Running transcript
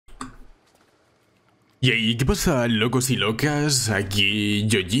Y ahí, ¿qué pasa, locos y locas? Aquí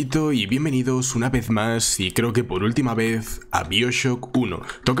Yoyito y bienvenidos una vez más, y creo que por última vez, a Bioshock 1.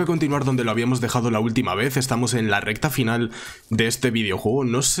 Toca continuar donde lo habíamos dejado la última vez, estamos en la recta final de este videojuego.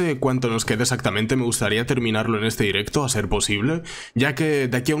 No sé cuánto nos queda exactamente, me gustaría terminarlo en este directo, a ser posible, ya que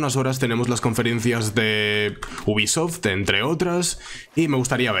de aquí a unas horas tenemos las conferencias de Ubisoft, entre otras, y me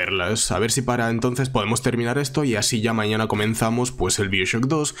gustaría verlas. A ver si para entonces podemos terminar esto y así ya mañana comenzamos pues el Bioshock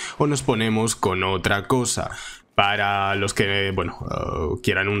 2 o nos ponemos con otra cosa. Para los que, bueno,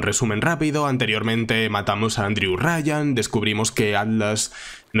 quieran un resumen rápido, anteriormente matamos a Andrew Ryan, descubrimos que Atlas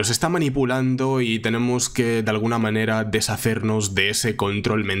nos está manipulando y tenemos que, de alguna manera, deshacernos de ese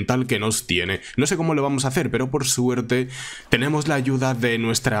control mental que nos tiene. No sé cómo lo vamos a hacer, pero por suerte tenemos la ayuda de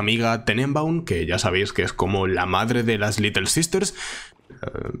nuestra amiga Tenenbaum, que ya sabéis que es como la madre de las Little Sisters.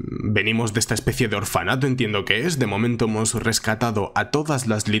 Venimos de esta especie de orfanato, entiendo que es. De momento hemos rescatado a todas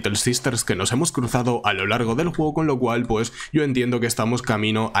las Little Sisters que nos hemos cruzado a lo largo del juego, con lo cual pues yo entiendo que estamos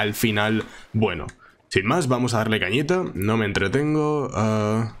camino al final. Bueno, sin más, vamos a darle cañita, no me entretengo.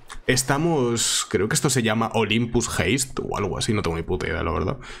 Estamos, creo que esto se llama Olympus Heighst o algo así, no tengo ni puta idea, la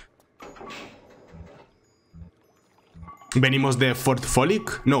verdad. Venimos de Fort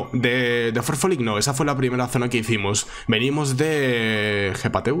Folic, no, de Fort Folic no, esa fue la primera zona que hicimos. Venimos de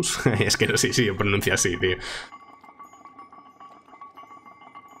Hepateus, es que no sé si se pronuncia así, tío.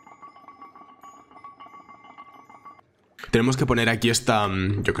 Tenemos que poner aquí esta,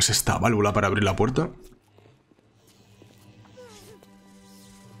 yo qué sé, esta válvula para abrir la puerta.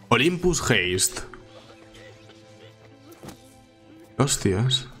 Olympus Heighst.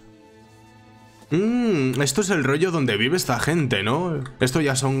 Hostias. Esto es el rollo donde vive esta gente, ¿no? Esto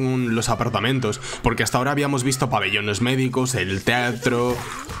ya son los apartamentos, porque hasta ahora habíamos visto pabellones médicos, el teatro,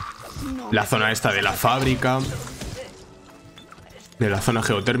 la zona esta de la fábrica, de la zona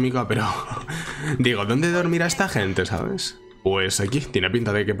geotérmica, pero digo, ¿dónde dormirá esta gente, sabes? Pues aquí, tiene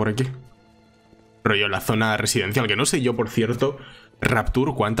pinta de que por aquí. Rollo la zona residencial, que no sé yo, por cierto,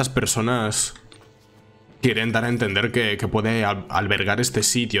 Rapture, cuántas personas quieren dar a entender que puede albergar este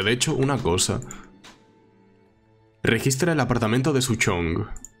sitio. De hecho, una cosa. Registra el apartamento de Suchong.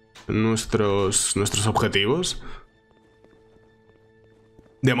 Nuestros objetivos.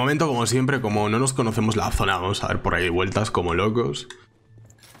 De momento, como siempre, como no nos conocemos la zona, vamos a dar por ahí vueltas como locos.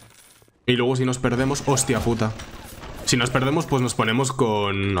 Y luego si nos perdemos... ¡Hostia puta! Si nos perdemos, pues nos ponemos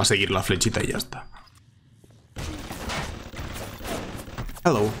a seguir la flechita y ya está.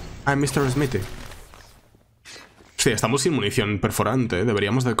 Hello, I'm Mr. Smithy. Sí, estamos sin munición perforante.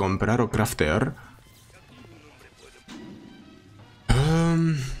 Deberíamos de comprar o craftear.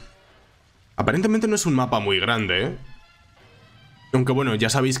 Aparentemente no es un mapa muy grande, ¿eh? Aunque bueno,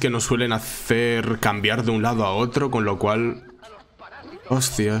 ya sabéis que nos suelen hacer cambiar de un lado a otro, con lo cual...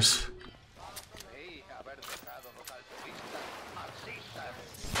 Hostias.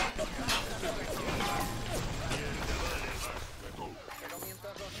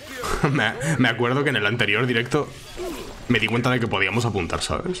 Me acuerdo que en el anterior directo me di cuenta de que podíamos apuntar,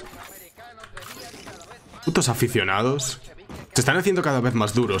 ¿sabes? Putos aficionados. Se están haciendo cada vez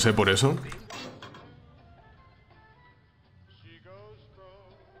más duros, por eso.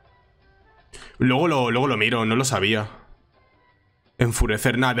 Luego lo miro, no lo sabía.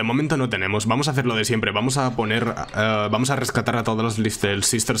 Enfurecer, nada, de momento no tenemos. Vamos a hacer lo de siempre, vamos a poner... vamos a rescatar a todas las Little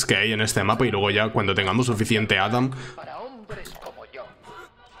Sisters que hay en este mapa y luego ya cuando tengamos suficiente Adam...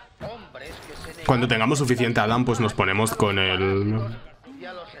 Cuando tengamos suficiente Adam, pues nos ponemos con el...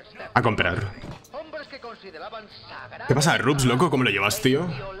 a comprar. ¿Qué pasa, Rups, loco? ¿Cómo lo llevas, tío?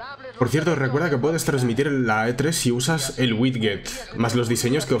 Por cierto, recuerda que puedes transmitir la E3 si usas el widget, más los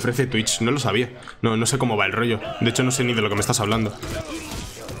diseños que ofrece Twitch. No lo sabía. No sé cómo va el rollo. De hecho, no sé ni de lo que me estás hablando.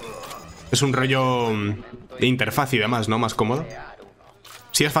 Es un rollo de interfaz y demás, ¿no? Más cómodo.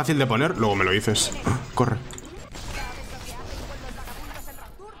 Si es fácil de poner, luego me lo dices. Corre.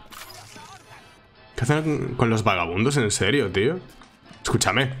 ¿Qué hacen con los vagabundos? ¿En serio, tío?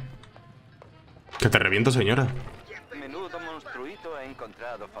 Escúchame. Que te reviento, señora. Menudo monstruito ha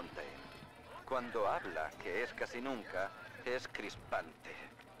encontrado Fontaine. Cuando habla, que es casi nunca, es crispante.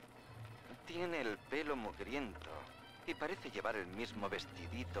 Tiene el pelo mugriento y parece llevar el mismo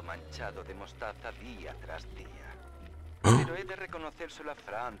vestidito manchado de mostaza día tras día. Pero he de reconocérselo a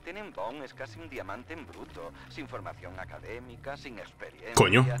Fran. Tenenbaum es casi un diamante en bruto, sin formación académica, sin experiencia.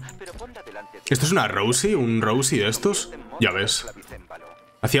 Coño. Pero ponla delante de... ¿Esto es una Rosie? ¿Un Rosie de estos? Ya ves.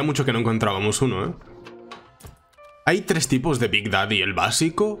 Hacía mucho que no encontrábamos uno, ¿eh? Hay tres tipos de Big Daddy. El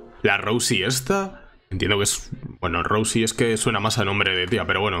básico, la Rosie esta... Entiendo que es... Bueno, Rosie es que suena más a nombre de tía,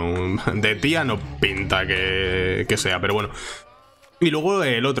 pero bueno, de tía no pinta que sea, pero bueno. Y luego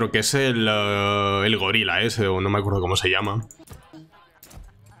el otro, que es el gorila ese, o no me acuerdo cómo se llama.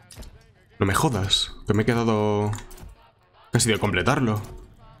 No me jodas, que me he quedado casi de completarlo.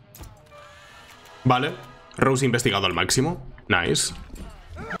 Vale, Rose investigado al máximo. Nice.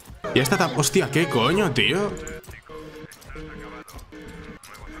 Y esta tan... Hostia, ¿qué coño, tío?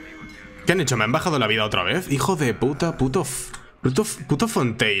 ¿Qué han hecho? ¿Me han bajado la vida otra vez? Hijo de puta, puto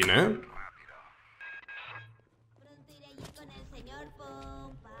Fontaine, ¿eh?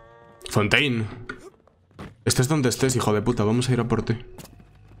 Fontaine. Estés donde estés, hijo de puta. Vamos a ir a por ti.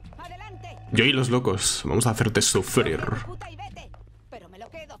 Yo y los locos. Vamos a hacerte sufrir.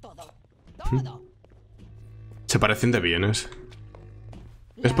 Se parecen de bienes.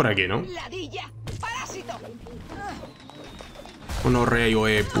 Es por aquí, ¿no? Uno rey o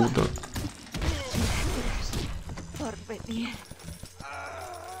puto.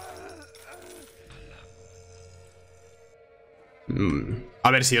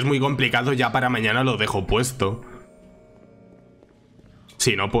 A ver, si es muy complicado, ya para mañana lo dejo puesto.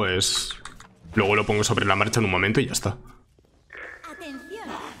 Si no, pues... luego lo pongo sobre la marcha en un momento y ya está.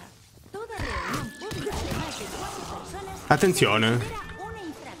 Atención,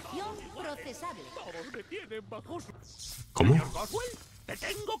 ¿Cómo?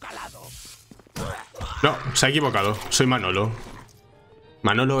 No, se ha equivocado. Soy Manolo.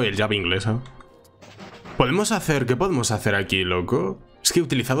 Manolo, el llave inglesa. ¿Podemos hacer? ¿Qué podemos hacer aquí, loco? Es que he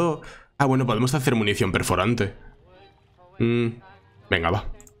utilizado... Ah, bueno, podemos hacer munición perforante. Venga, va.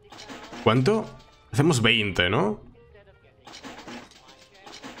 ¿Cuánto? Hacemos 20, ¿no?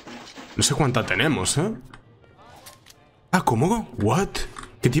 No sé cuánta tenemos, ¿eh? Ah, ¿cómo? ¿What?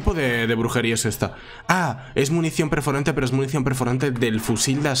 ¿Qué tipo de brujería es esta? Ah, es munición perforante, pero es munición perforante del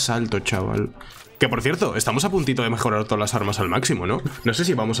fusil de asalto, chaval. Que por cierto, estamos a puntito de mejorar todas las armas al máximo, ¿no? No sé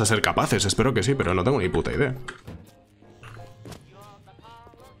si vamos a ser capaces, espero que sí, pero no tengo ni puta idea.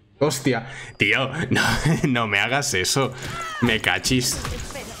 Hostia, tío, no me hagas eso. Me cachis.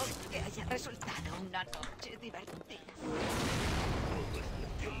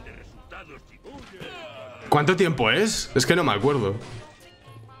 ¿Cuánto tiempo es? Es que no me acuerdo.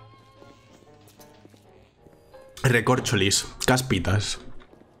 Recorcholis, caspitas.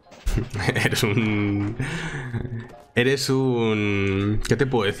 Eres un... ¿Qué te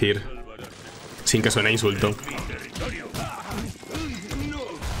puedo decir? Sin que suene a insulto.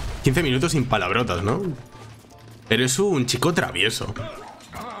 15 minutos sin palabrotas, ¿no? Eres un chico travieso.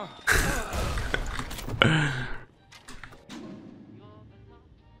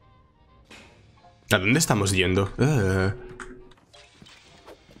 ¿A dónde estamos yendo?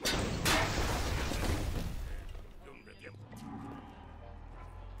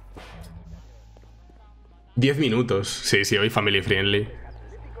 10 minutos. Sí, hoy family friendly.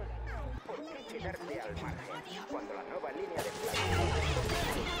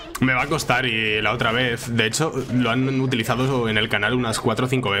 Me va a costar y la otra vez. De hecho, lo han utilizado en el canal unas 4 o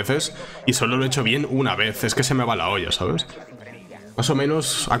 5 veces y solo lo he hecho bien una vez. Es que se me va la olla, ¿sabes? Más o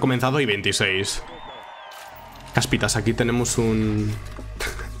menos ha comenzado y 26. Caspitas, aquí tenemos un...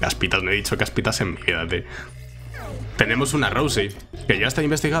 Caspitas, me he dicho caspitas en mi vida, tío. Tenemos una Rosie, que ya está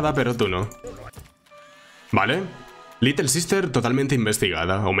investigada, pero tú no. Vale. Little Sister totalmente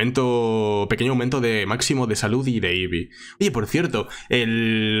investigada. Pequeño aumento de máximo de salud y de EV. Oye, por cierto,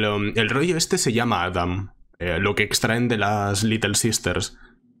 el rollo este se llama Adam. Lo que extraen de las Little Sisters.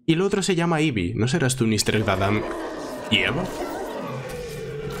 Y el otro se llama Ivy. ¿No serás tú un easter egg de Adam y Eva?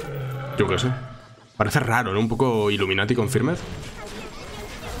 Yo qué sé. Parece raro, ¿no? Un poco Illuminati Confirmed.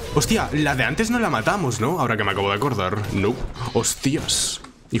 Hostia, la de antes no la matamos, ¿no? Ahora que me acabo de acordar. No. Hostias.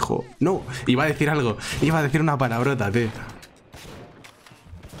 Hijo. No. Iba a decir algo. Iba a decir una palabrota, tío.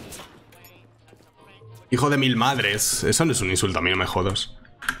 Hijo de mil madres. Eso no es un insulto, a mí no me jodas.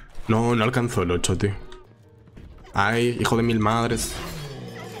 No alcanzó el 8, tío. Ay, hijo de mil madres.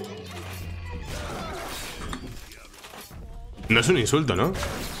 No es un insulto, ¿no?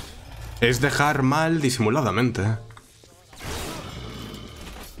 Es dejar mal disimuladamente.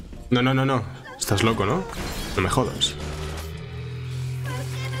 No. Estás loco, ¿no? No me jodas.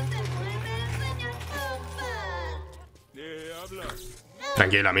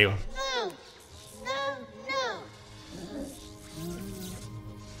 Tranquilo, amigo.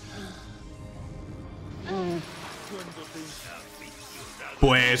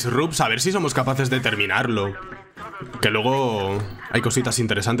 Pues, Rups, a ver si somos capaces de terminarlo. Que luego hay cositas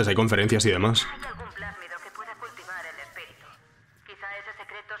interesantes, hay conferencias y demás. ¿Hay algún plásmido que pueda cultivar el espíritu? Quizá ese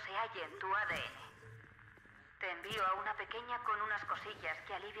secreto se halle en tu ADN. Te envío a una pequeña con unas cosillas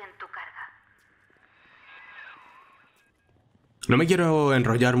que alivien tu carga. No me quiero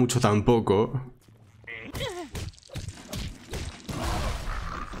enrollar mucho tampoco.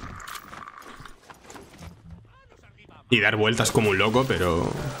 y dar vueltas como un loco,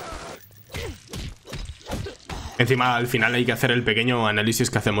 pero... Encima, al final hay que hacer el pequeño análisis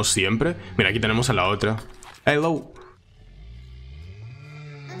que hacemos siempre. Mira, aquí tenemos a la otra. Hello.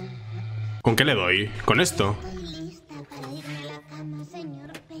 ¿Con qué le doy? ¿Con esto?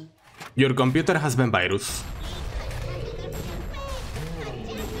 Your computer has been virus.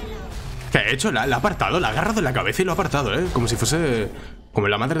 ¿Qué ha hecho? La ha apartado, la ha agarrado en la cabeza y lo ha apartado, ¿eh? Como si fuese... Como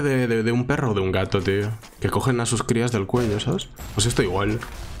la madre de un perro o de un gato, tío. Que cogen a sus crías del cuello, ¿sabes? Pues esto igual.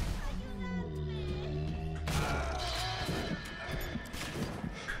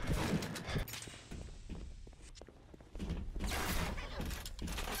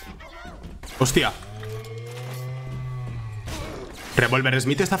 ¡Hostia! Revolver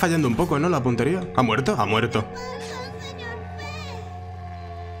Smith está fallando un poco, ¿no? La puntería. ¿Ha muerto? Ha muerto.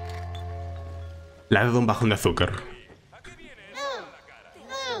 Le ha dado un bajón de azúcar.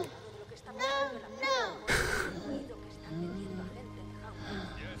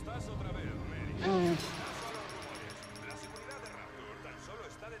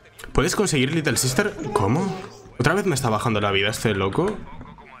 ¿Puedes conseguir Little Sister? ¿Cómo? ¿Otra vez me está bajando la vida este loco?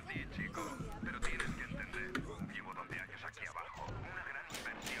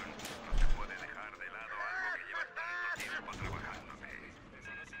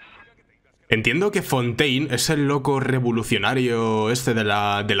 Entiendo que Fontaine es el loco revolucionario este de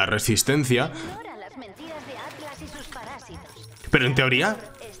la resistencia. Pero en teoría,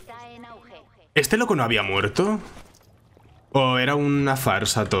 ¿este loco no había muerto? ¿O era una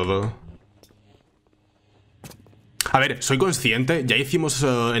farsa todo? A ver, soy consciente, ya hicimos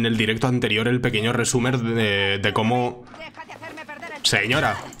en el directo anterior el pequeño resumen de cómo...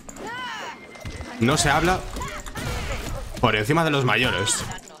 Señora, no se habla por encima de los mayores.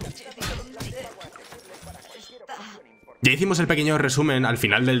 Ya hicimos el pequeño resumen al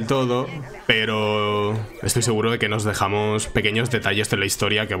final del todo, pero estoy seguro de que nos dejamos pequeños detalles de la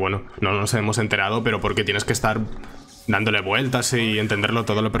historia que, bueno, no nos hemos enterado, pero porque tienes que estar dándole vueltas y entenderlo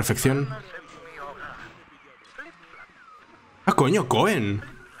todo a la perfección. ¡Ah, coño, Cohen!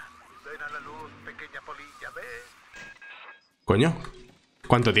 Coño,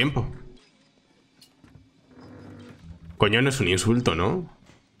 ¿cuánto tiempo? Coño no es un insulto, ¿no?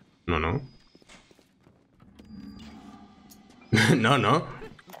 No, no. No, no.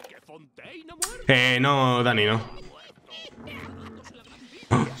 No, Dani, no.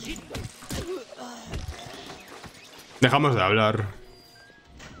 Dejamos de hablar.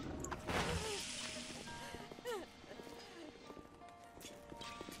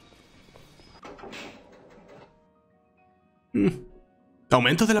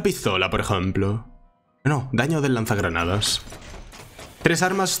 Aumento de la pistola, por ejemplo. No, daño del lanzagranadas. 3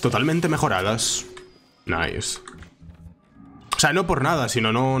 armas totalmente mejoradas. Nice. O sea, no por nada,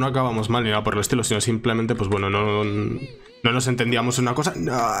 sino no acabamos mal ni nada por el estilo, sino simplemente, pues bueno, no nos entendíamos una cosa.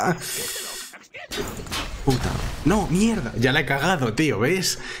 No. Puta. No, mierda. Ya la he cagado, tío,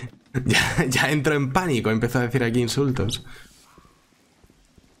 ¿ves? Ya entro en pánico, empezó a decir aquí insultos.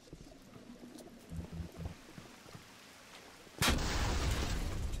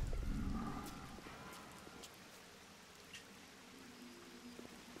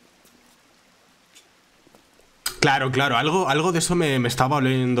 Claro, claro, algo de eso me estaba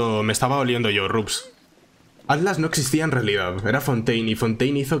oliendo yo, Rups. Atlas no existía en realidad, era Fontaine, y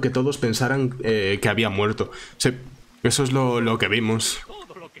Fontaine hizo que todos pensaran que había muerto. Sí, eso es lo que vimos.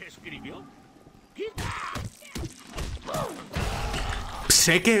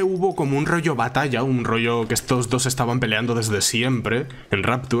 Sé que hubo como un rollo batalla, un rollo que estos dos estaban peleando desde siempre en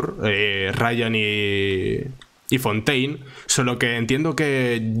Rapture, Ryan y Fontaine, solo que entiendo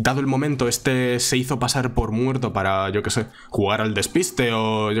que, dado el momento, este se hizo pasar por muerto para, yo qué sé, jugar al despiste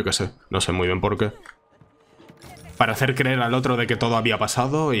o yo qué sé, no sé muy bien por qué. Para hacer creer al otro de que todo había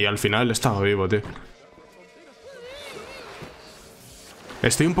pasado y al final estaba vivo, tío.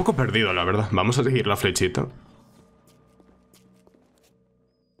 Estoy un poco perdido, la verdad. Vamos a seguir la flechita.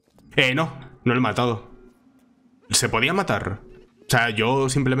 No lo he matado. ¿Se podía matar? O sea, yo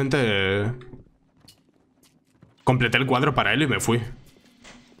simplemente... completé el cuadro para él y me fui.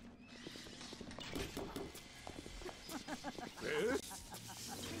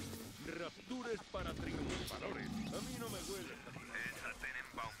 Rapture es para triunfadores. A mí no me huele. Esa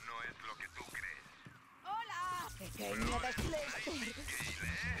Tenenbaum no es lo que tú crees. ¡Hola! Pequeño despleste.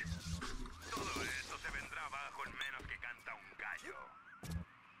 Todo esto se vendrá abajo en menos que canta un gallo.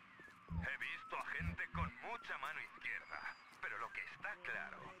 He visto a gente con mucha mano izquierda, pero lo que está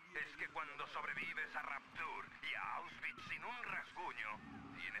claro es que cuando sobrevives a Rapture y a Auschwitz sin un rasguño,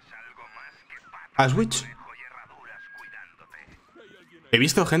 tienes algo más que patas, ¿Auschwitz? conejo y herraduras cuidándote. He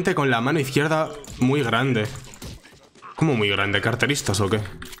visto gente con la mano izquierda muy grande. ¿Cómo muy grande? ¿Carteristas o qué?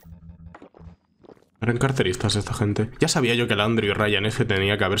 Eran carteristas esta gente. Ya sabía yo que el Andrew y Ryan ese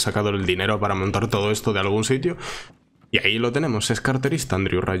tenía que haber sacado el dinero para montar todo esto de algún sitio. Y ahí lo tenemos, es carterista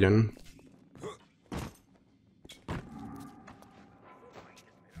Andrew Ryan.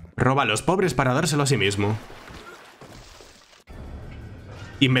 Roba a los pobres para dárselo a sí mismo.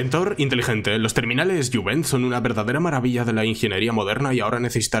 Inventor inteligente. Los terminales Juvent son una verdadera maravilla de la ingeniería moderna y ahora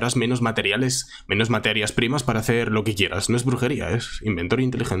necesitarás menos materias primas para hacer lo que quieras. No es brujería, es inventor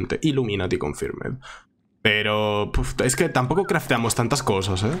inteligente. Illuminati confirmed. Pero es que tampoco crafteamos tantas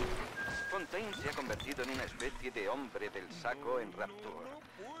cosas, ¿eh? Fontaine se ha convertido en una especie de hombre del saco en Rapture.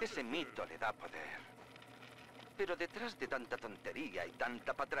 Ese mito le da poder. Pero detrás de tanta tontería y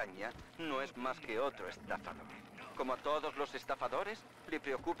tanta patraña, no es más que otro estafador. Como a todos los estafadores, le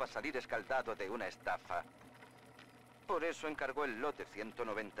preocupa salir escaldado de una estafa. Por eso encargó el lote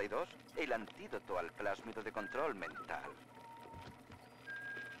 192, el antídoto al plásmido de control mental.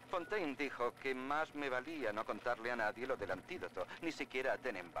 Fontaine dijo que más me valía no contarle a nadie lo del antídoto, ni siquiera a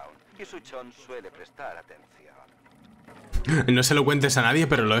Tenenbaum, y Suchon suele prestar atención. No se lo cuentes a nadie,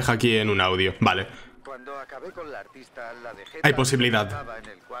 pero lo deja aquí en un audio. Vale. Cuando acabé con la artista, la dejé. Hay posibilidad. Estaba en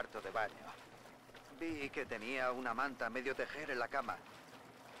el cuarto de baño. Vi que tenía una manta medio tejer en la cama.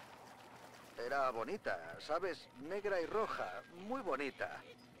 Era bonita, ¿sabes? Negra y roja, muy bonita.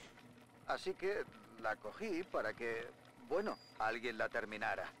 Así que la cogí para que, bueno, alguien la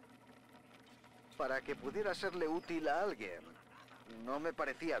terminara. Para que pudiera serle útil a alguien. No me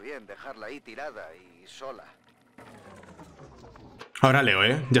parecía bien dejarla ahí tirada y sola. Ahora leo,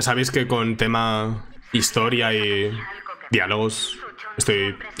 ¿eh? Ya sabéis que con tema historia y diálogos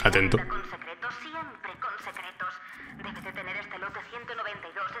estoy atento. Siempre con secretos. Debe de tener este lote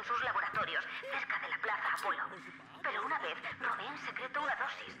 192 en sus laboratorios, cerca de la Plaza Apolo. Pero una vez robé en secreto una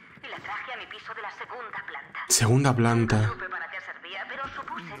dosis y la traje a mi piso de la segunda planta. Segunda planta. No supe para qué servía, pero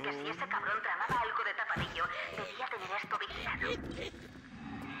supuse que si ese cabrón tramaba algo de tapadillo, debía tener esto vigilado.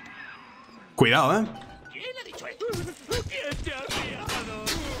 Cuidado, ¿eh? ¿Quién ha dicho esto? ¿Quién te ha criado?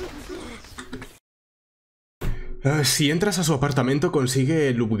 Si entras a su apartamento, consigue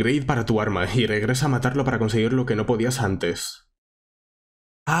el upgrade para tu arma y regresa a matarlo para conseguir lo que no podías antes.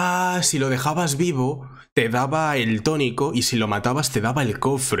 Ah, si lo dejabas vivo, te daba el tónico y si lo matabas te daba el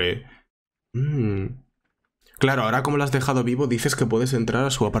cofre. Claro, ahora como lo has dejado vivo, dices que puedes entrar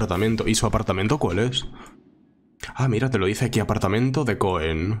a su apartamento. ¿Y su apartamento cuál es? Ah, mira, te lo dice aquí, apartamento de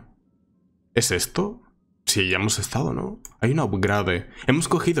Cohen. ¿Es esto? Sí, ya hemos estado, ¿no? Hay una upgrade. Hemos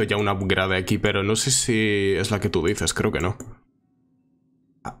cogido ya una upgrade aquí, pero no sé si es la que tú dices, creo que no.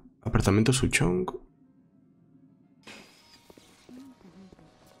 Apartamento Suchong.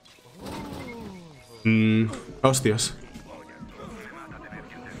 Hostias.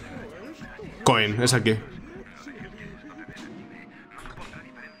 Cohen, es aquí.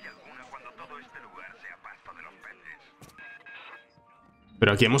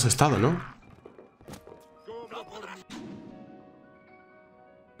 Pero aquí hemos estado, ¿no?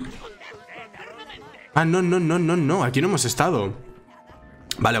 Ah, no, aquí no hemos estado.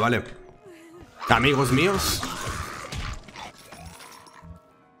 Vale, vale. Amigos míos.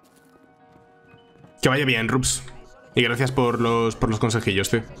 Que vaya bien, Rups. Y gracias por los consejillos,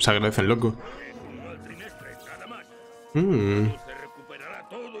 tío. Se agradecen, loco.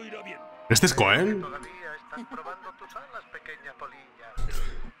 ¿Este es Cohen? Todavía estás probando tus alas, pequeña polilla.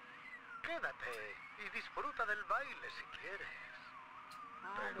 Quédate y disfruta del baile si quieres.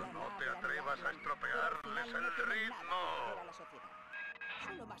 Pero no te atrevas a estropearles el ritmo.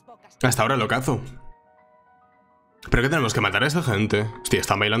 Hasta ahora lo cazo. ¿Pero qué tenemos que matar a esa gente? Hostia,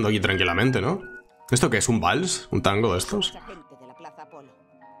 están bailando aquí tranquilamente, ¿no? ¿Esto qué es? ¿Un vals? ¿Un tango de estos?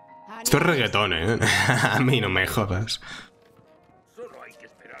 Esto es reggaetón, ¿eh? A mí no me jodas.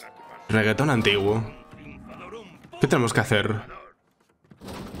 Reggaetón antiguo. ¿Qué tenemos que hacer?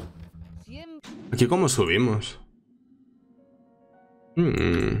 ¿Aquí cómo subimos?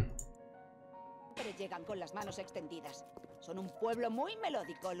 Llegan con las manos extendidas. Son un pueblo muy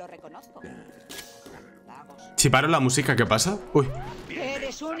melódico, lo reconozco. Vamos. Si paro la música, ¿qué pasa? Uy.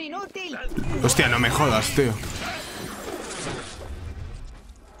 ¡Eres un inútil! Hostia, no me jodas, tío.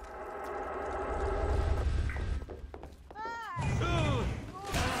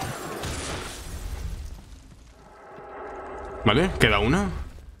 Vale, queda una.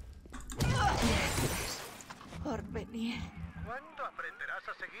 Por venir. ¿Cuándo aprenderás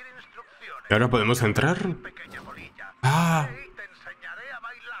a seguir instrucciones? ¿Y ahora podemos entrar? Pequeña polilla. Ah. Y te enseñaré a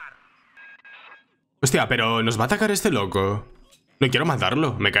bailar. Hostia, pero nos va a atacar este loco. No quiero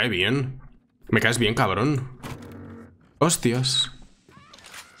matarlo, me cae bien. Me caes bien, cabrón. Hostias.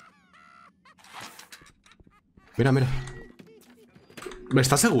 Mira, mira.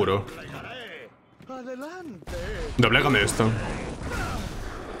 ¿Estás seguro? Adelante. Doblégame esto.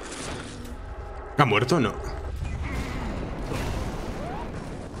 ¿Ha muerto o no?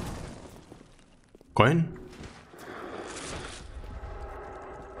 ¿Cohen?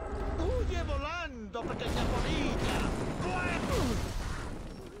 Huye volando, pequeña polilla.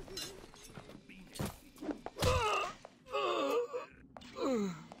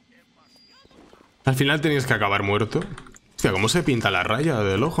 Al final tenías que acabar muerto. Hostia, ¿cómo se pinta la raya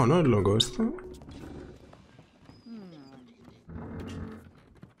del ojo, no? Es loco esto.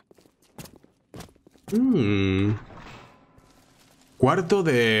 Cuarto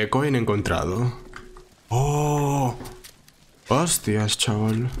de Cohen encontrado. ¡Oh! Hostias,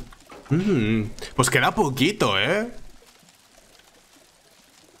 chaval. Pues queda poquito, ¿eh?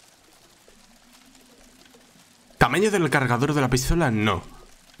 Tamaño del cargador de la pistola, no.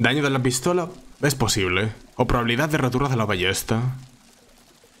 Daño de la pistola, es posible. O probabilidad de rotura de la ballesta.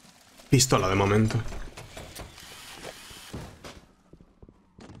 Pistola de momento.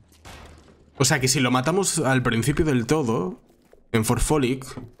 O sea que si lo matamos al principio del todo, en Forfolic,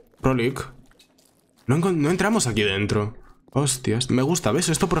 no entramos aquí dentro. Hostias, me gusta, ¿ves?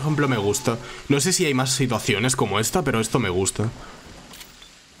 Esto por ejemplo me gusta. No sé si hay más situaciones como esta, pero esto me gusta.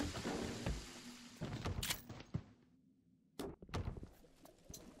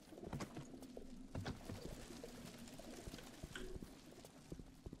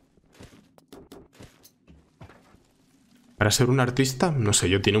 Para ser un artista, no sé,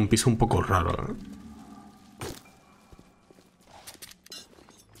 yo tiene un piso un poco raro, ¿eh?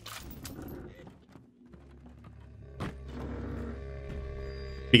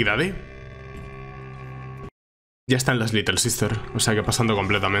 Big Daddy. Ya están las Little Sister, o sea que pasando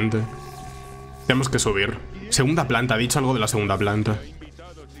completamente. Tenemos que subir. Segunda planta, ha dicho algo de la segunda planta.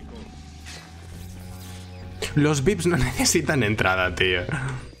 Los VIPs no necesitan entrada, tío.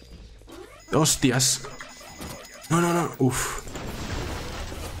 Hostias. No. Uf.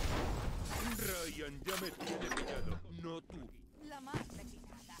 Ryan ya me tiene pillado, no tú. La más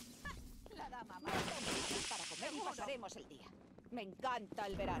refinada. La dama más para comer y pasaremos el día. Me encanta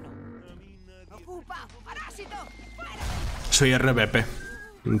el verano. ¡Ocupa! ¡Parásito! ¡Fuera! Soy RBP.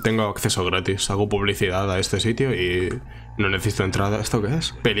 Tengo acceso gratis. Hago publicidad a este sitio y no necesito entrada. ¿Esto qué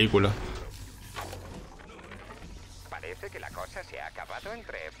es? Película. Parece que la cosa se ha acabado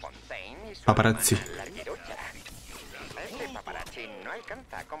entre Fontaine y su Paparazzi. hermana, la Arquirucha. Este paparazzi no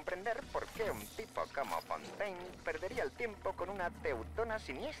alcanza a comprender por qué un tipo como Fontaine perdería el tiempo con una teutona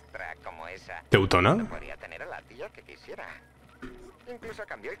siniestra como esa. ¿Teutona? No podría tener a la tía que quisiera. Incluso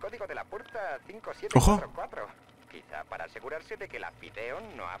cambió el código de la puerta 5744. Quizá para asegurarse de que la Fideo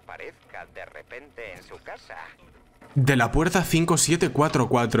no aparezca de repente en su casa. De la puerta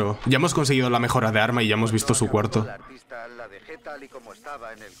 5744. Ya hemos conseguido la mejora de arma y ya hemos visto su cuarto. La artista la dejé tal y como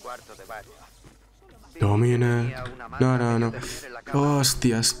estaba en el cuarto de baño. Domine. No.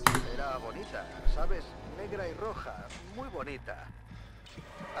 Hostias. Era bonita, ¿sabes? Negra y roja, muy bonita.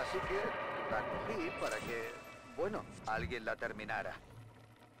 Así que la cogí para que, bueno, alguien la terminara.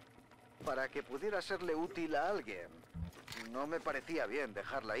 Para que pudiera serle útil a alguien. No me parecía bien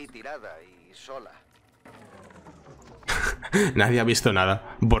dejarla ahí tirada y sola. Nadie ha visto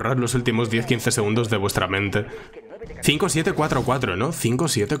nada. Borrar los últimos 10-15 segundos de vuestra mente. 5744, ¿no?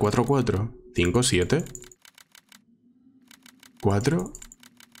 5744. 57 4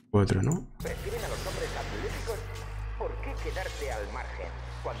 4, ¿no? Prefieren a los hombres atléticos. ¿Por qué quedarte al margen?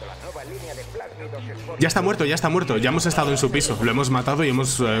 Cuando la nueva línea de plásmidos es... Ya está muerto, ya está muerto. Ya hemos estado en su piso. Lo hemos matado y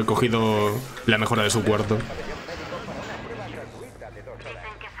hemos cogido la mejora de su cuarto. Dicen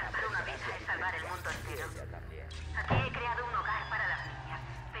que salvar una vida es salvar el mundo entero. Aquí he creado un hogar para las niñas,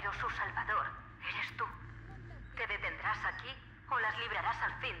 pero su salvador eres tú. ¿Te detendrás aquí o las librarás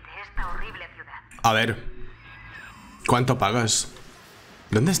al fin de esta horrible ciudad? A ver. ¿Cuánto pagas?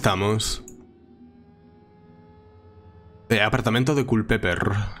 ¿Dónde estamos? Apartamento de Culpeper.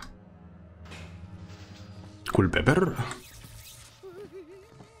 ¿Culpeper?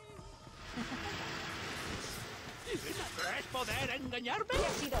 ¿Crees poder engañarme? ¿Qué ha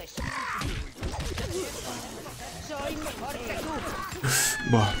sido eso? Soy mejor que tú.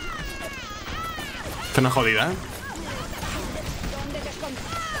 Buah. ¿Es una jodida? ¿Dónde te escondes?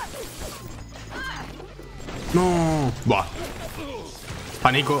 No. Buah.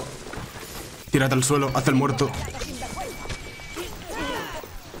 Pánico. Tírate al suelo, haz el muerto.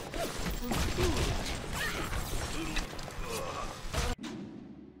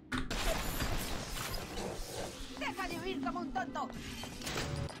 ¡Deja de huir como un tonto!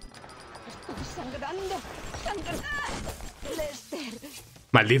 Estoy sangrando. Lester.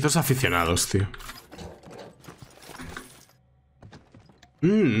 Malditos aficionados, tío.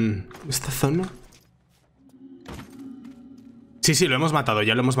 Esta zona. Sí, lo hemos matado,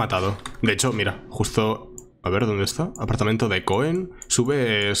 ya lo hemos matado. De hecho, mira, justo... A ver, ¿dónde está? Apartamento de Cohen.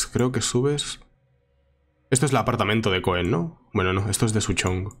 Subes... Creo que subes... Esto es el apartamento de Cohen, ¿no? Bueno, no, esto es de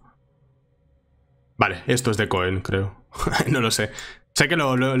Suchong. Vale, esto es de Cohen, creo. No lo sé. Sé que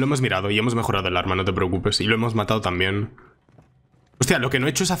lo hemos mirado y hemos mejorado el arma, no te preocupes. Y lo hemos matado también. Hostia, lo que no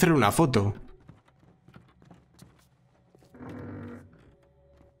he hecho es hacer una foto.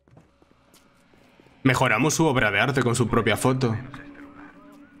 Mejoramos su obra de arte con su propia foto. Rapture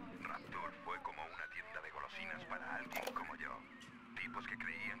fue como una tienda de golosinas para alguien como yo. Tipos que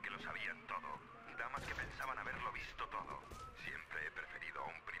creían que lo sabían todo. Damas que pensaban haberlo visto todo. Siempre he preferido a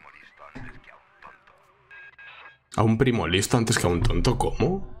un primo listo antes que a un tonto. ¿A un primo listo antes que a un tonto?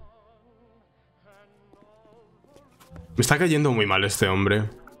 ¿Cómo? Me está cayendo muy mal este hombre.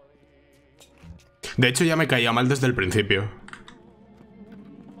 De hecho, ya me caía mal desde el principio.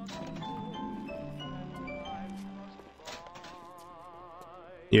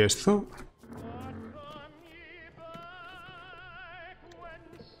 ¿Y esto?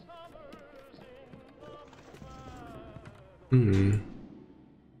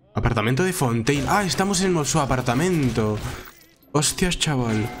 Apartamento de Fontaine. Ah, estamos en su apartamento. Hostias,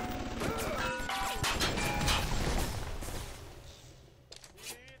 chaval.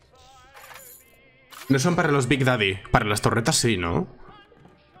 No son para los Big Daddy. Para las torretas sí, ¿no?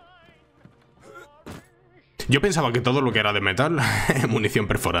 Yo pensaba que todo lo que era de metal... munición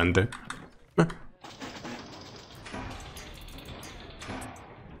perforante.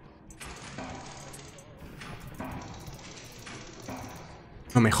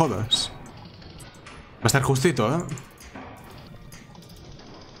 No me jodas. Va a estar justito, ¿eh?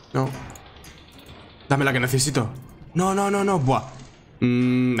 No. Dame la que necesito. No. Buah.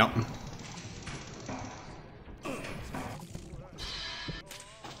 No.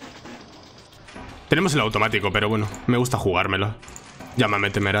 Tenemos el automático, pero bueno, me gusta jugármelo.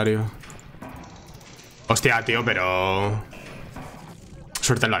 Llámame temerario. Hostia, tío, pero...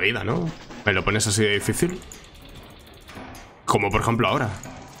 Suerte en la vida, ¿no? ¿Me lo pones así de difícil? Como por ejemplo ahora.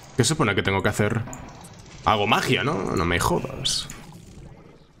 ¿Qué se supone que tengo que hacer? Hago magia, ¿no? No me jodas.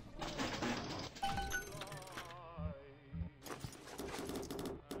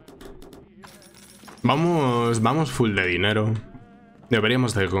 Vamos full de dinero.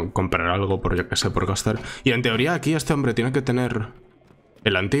 Deberíamos de comprar algo por, yo que sé, por gastar. Y en teoría aquí este hombre tiene que tener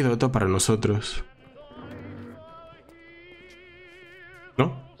el antídoto para nosotros.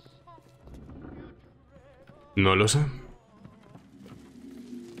 ¿No? No lo sé.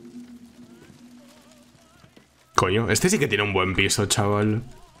 Coño, este sí que tiene un buen piso, chaval.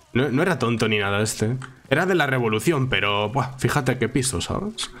 No era tonto ni nada este. Era de la revolución, pero... Buah, fíjate qué piso,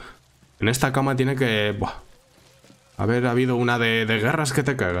 ¿sabes? En esta cama tiene que... Buah, haber habido una de guerras que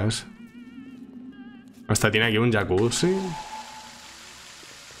te cagas. Hasta tiene aquí un jacuzzi.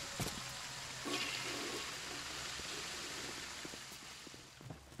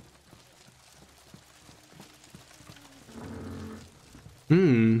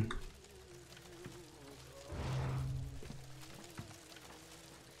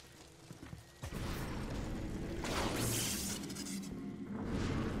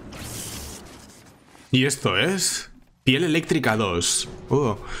 ¿Y esto es? Piel eléctrica 2.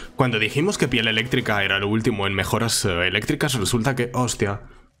 Cuando dijimos que piel eléctrica era lo último en mejoras eléctricas, resulta que... Hostia,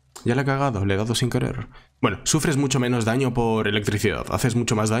 ya le he cagado, le he dado sin querer. Bueno, sufres mucho menos daño por electricidad. Haces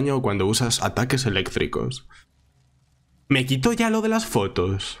mucho más daño cuando usas ataques eléctricos. Me quito ya lo de las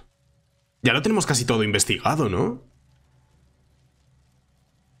fotos. Ya lo tenemos casi todo investigado, ¿no?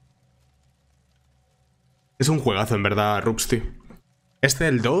 Es un juegazo, en verdad, Rupsti. Este,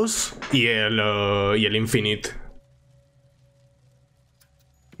 el 2 y el Infinite.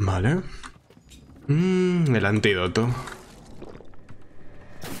 Vale. El antídoto.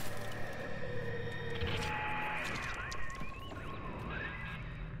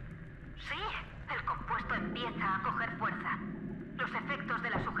 Sí, el compuesto empieza a coger fuerza. Los efectos de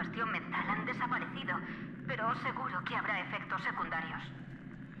la sugestión mental han desaparecido, pero seguro que habrá efectos secundarios.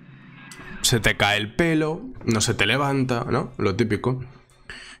 Se te cae el pelo, no se te levanta, ¿no? Lo típico.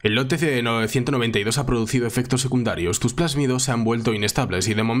 El lote de 192 ha producido efectos secundarios. Tus plásmidos se han vuelto inestables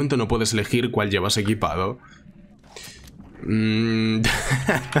y de momento no puedes elegir cuál llevas equipado.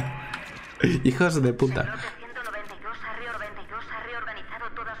 Hijos de puta. El lote 192 ha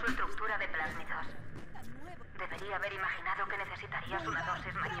reorganizado toda su estructura de plásmidos. Debería haber imaginado que necesitarías una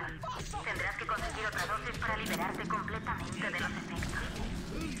dosis mayor. Tendrás que conseguir otra dosis para liberarte completamente de los efectos.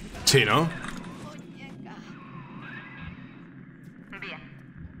 Sí, ¿no? Bien.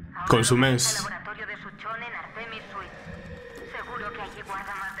 Consumes. El laboratorio de Suchon en Artemis Suite. Seguro que hay y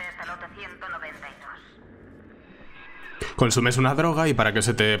guarda más de ese lote 192. Consumes una droga y para que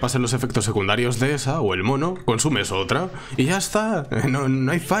se te pasen los efectos secundarios de esa, o el mono, consumes otra. Y ya está.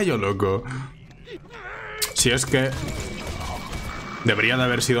 No hay fallo, loco. Si es que... debería de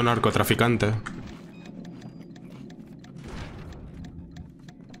haber sido narcotraficante.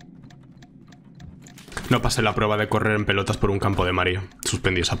 No pasé la prueba de correr en pelotas por un campo de María.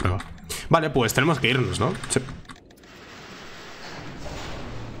 Suspendí esa prueba. Vale, pues tenemos que irnos, ¿no? Sí.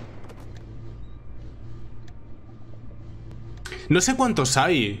 No sé cuántos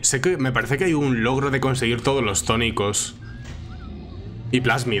hay. Sé que me parece que hay un logro de conseguir todos los tónicos. Y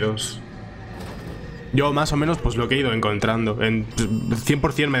plásmidos. Yo más o menos pues lo que he ido encontrando. En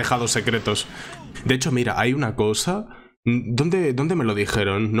 100% me he dejado secretos. De hecho, mira, hay una cosa... ¿Dónde me lo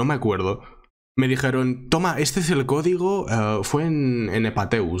dijeron? No me acuerdo. Me dijeron, toma, este es el código... fue en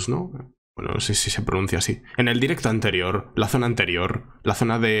Hepateus, ¿no? Bueno, no sé si se pronuncia así. En el directo anterior, la zona anterior, la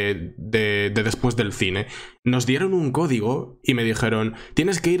zona de después del cine, nos dieron un código y me dijeron,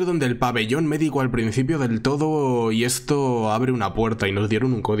 tienes que ir donde el pabellón médico al principio del todo y esto abre una puerta, y nos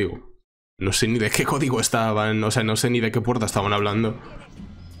dieron un código. No sé ni de qué código estaban, o sea, no sé ni de qué puerta estaban hablando.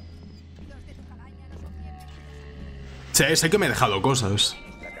 Sé que me he dejado cosas.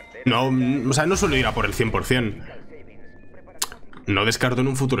 No, o sea, no suelo ir a por el 100%. No descarto en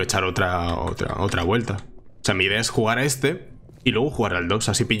un futuro echar otra vuelta. O sea, mi idea es jugar a este y luego jugar al 2,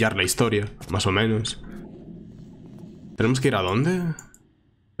 así pillar la historia, más o menos. ¿Tenemos que ir a dónde?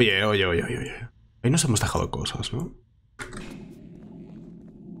 Oye. Ahí nos hemos dejado cosas, ¿no?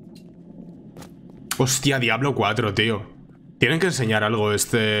 Hostia, Diablo 4, tío. Tienen que enseñar algo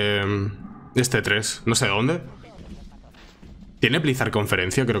este 3. No sé dónde. ¿Tiene Blizzard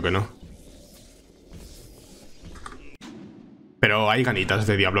conferencia? Creo que no. Pero hay ganitas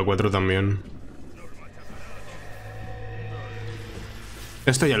de Diablo 4 también.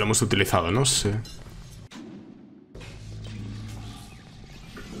 Esto ya lo hemos utilizado, no sé.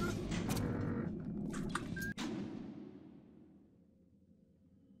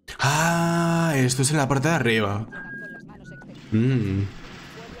 Ah, esto es en la parte de arriba.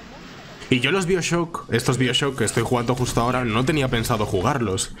 Y yo los Bioshock, estos Bioshock que estoy jugando justo ahora, no tenía pensado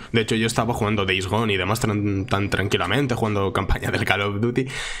jugarlos. De hecho, yo estaba jugando Days Gone y demás tan tranquilamente, jugando campaña del Call of Duty.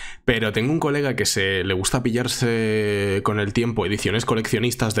 Pero tengo un colega que le gusta pillarse con el tiempo ediciones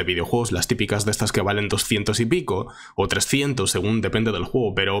coleccionistas de videojuegos, las típicas de estas que valen 200 y pico, o 300, según depende del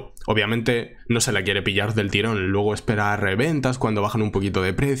juego, pero obviamente no se la quiere pillar del tirón, luego espera a reventas cuando bajan un poquito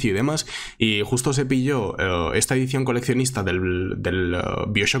de precio y demás, y justo se pilló esta edición coleccionista del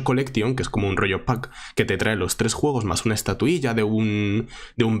Bioshock Collection, que es como un rollo pack que te trae los 3 juegos más una estatuilla de un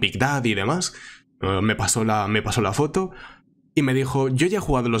Big Dad y demás. Me pasó la foto. Y me dijo, yo ya he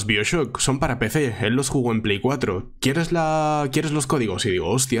jugado los Bioshock, son para PC, él los jugó en Play 4. ¿Quieres los códigos? Y digo,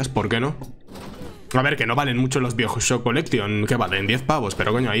 hostias, ¿por qué no? A ver, que no valen mucho los Bioshock Collection, que valen 10 pavos,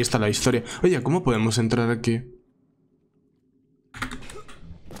 pero coño, ahí está la historia. Oye, ¿cómo podemos entrar aquí?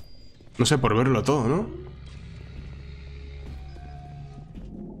 No sé, por verlo todo, ¿no?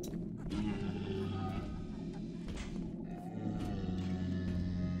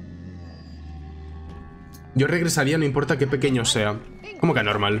 Yo regresaría, no importa qué pequeño sea. ¿Cómo que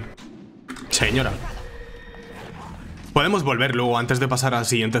normal? Señora. Podemos volver luego, antes de pasar a la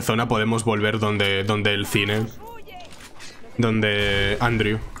siguiente zona, podemos volver donde el cine. Donde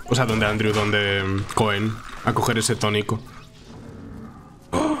Andrew. O sea, donde Cohen. A coger ese tónico.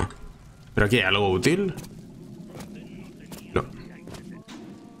 ¡Oh! ¿Pero aquí hay algo útil? No.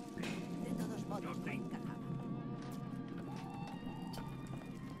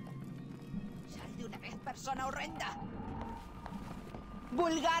 Persona horrenda.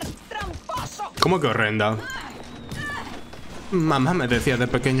 Vulgar tramposo. ¿Cómo que horrenda? Mamá me decía de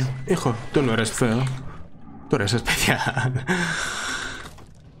pequeño, hijo, tú no eres feo, tú eres especial.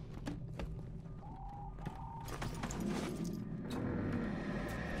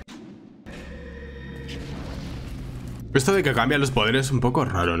 Esto de que cambia los poderes es un poco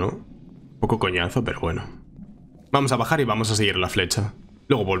raro, ¿no? Un poco coñazo, pero bueno. Vamos a bajar y vamos a seguir la flecha.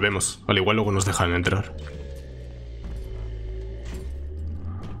 Luego volvemos, al igual luego nos dejan entrar.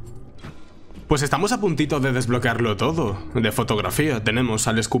 Pues estamos a puntito de desbloquearlo todo. De fotografía, tenemos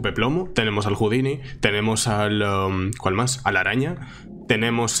al escupe plomo, tenemos al Houdini, tenemos al... ¿cuál más? Al araña,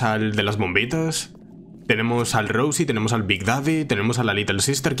 tenemos al de las bombitas, tenemos al Rosie, tenemos al Big Daddy, tenemos a la Little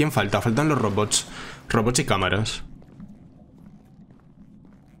Sister. ¿Quién falta? Faltan los robots. Robots y cámaras.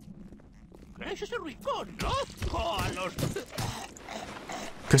 ¿Es ese rincón, no? ¡Oh, a los...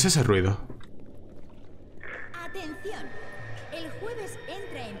 ¿Qué es ese ruido? Atención, el jueves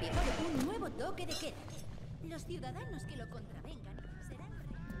entra en vigor un nuevo toque de queda. Los ciudadanos que lo contravengan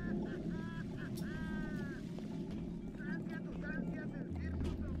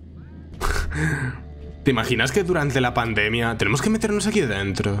 ¿Te imaginas que durante la pandemia tenemos que meternos aquí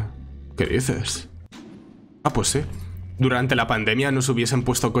dentro? ¿Qué dices? Ah, pues sí. Durante la pandemia nos hubiesen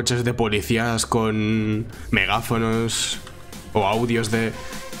puesto coches de policías con megáfonos o audios de...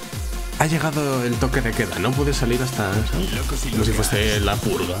 Ha llegado el toque de queda, no puedes salir hasta... ¿sabes? Como si fuese la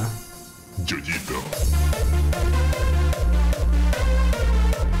purga. Yoyito.